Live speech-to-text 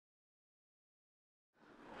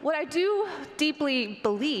What I do deeply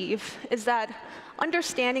believe is that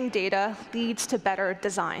understanding data leads to better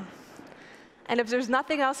design. And if there's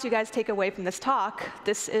nothing else you guys take away from this talk,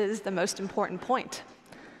 this is the most important point.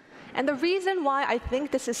 And the reason why I think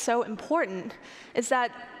this is so important is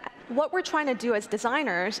that what we're trying to do as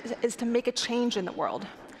designers is to make a change in the world.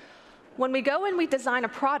 When we go and we design a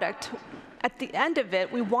product, at the end of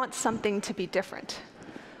it, we want something to be different.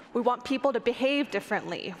 We want people to behave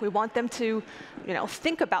differently. We want them to,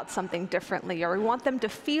 think about something differently, or we want them to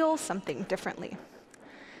feel something differently.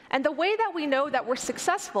 And the way that we know that we're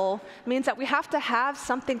successful means that we have to have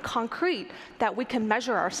something concrete that we can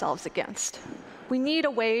measure ourselves against. We need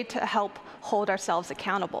a way to help hold ourselves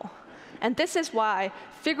accountable. And this is why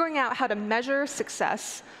figuring out how to measure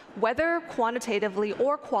success, whether quantitatively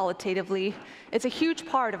or qualitatively, is a huge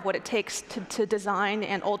part of what it takes to design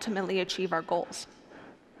and ultimately achieve our goals.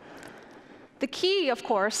 The key, of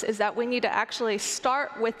course, is that we need to actually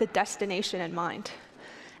start with the destination in mind.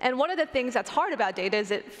 And one of the things that's hard about data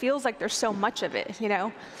is it feels like there's so much of it.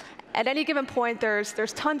 At any given point,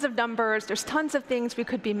 there's tons of numbers, there's tons of things we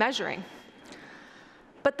could be measuring.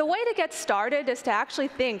 But the way to get started is to actually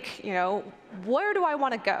think, where do I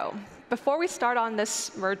want to go? Before we start on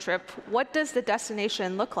this road trip, what does the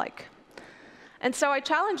destination look like? And so I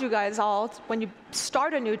challenge you guys all, when you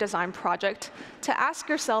start a new design project, to ask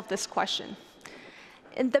yourself this question.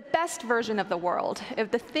 In the best version of the world,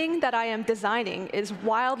 if the thing that I am designing is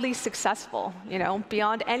wildly successful,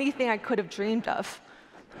 beyond anything I could have dreamed of,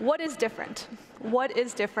 what is different? What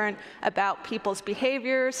is different about people's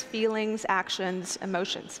behaviors, feelings, actions,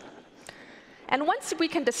 emotions? And once we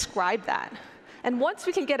can describe that, and once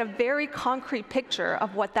we can get a very concrete picture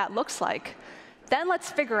of what that looks like, then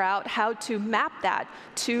let's figure out how to map that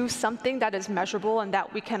to something that is measurable and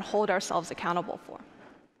that we can hold ourselves accountable for.